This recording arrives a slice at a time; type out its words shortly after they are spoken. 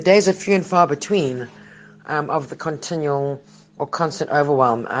Days are few and far between of the continual or constant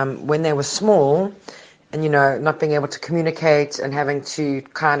overwhelm. When they were small and, not being able to communicate and having to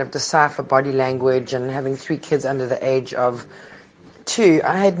kind of decipher body language and having three kids under the age of two,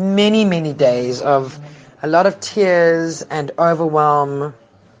 I had many, many days of a lot of tears and overwhelm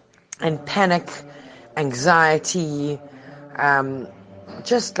and panic, anxiety,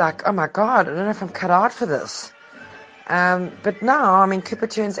 just like, oh my God, I don't know if I'm cut out for this. But now, Cooper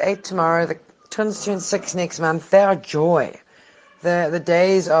turns 8 tomorrow. The twins turn 6 next month. They are joy. The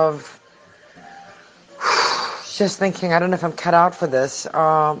days of just thinking, I don't know if I'm cut out for this,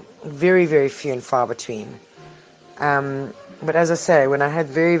 are very, very few and far between. But as I say, when I had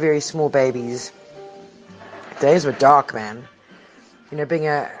very, very small babies, days were dark, man. Being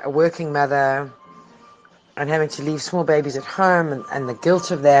a working mother and having to leave small babies at home and the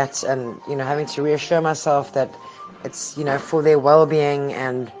guilt of that and, having to reassure myself that it's, for their well-being,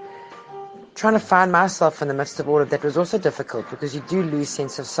 and trying to find myself in the midst of all of that was also difficult, because you do lose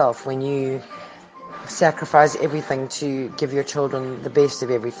sense of self when you sacrifice everything to give your children the best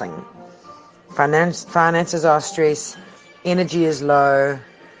of everything. Finances are stress, energy is low,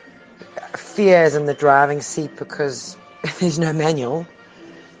 fear is in the driving seat because there's no manual.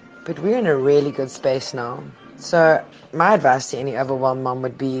 But we're in a really good space now. So my advice to any overwhelmed mom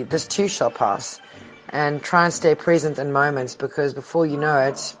would be, this too shall pass. And try and stay present in moments, because before you know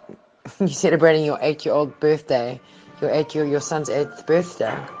it, you're celebrating your 8-year-old birthday, your son's 8th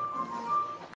birthday.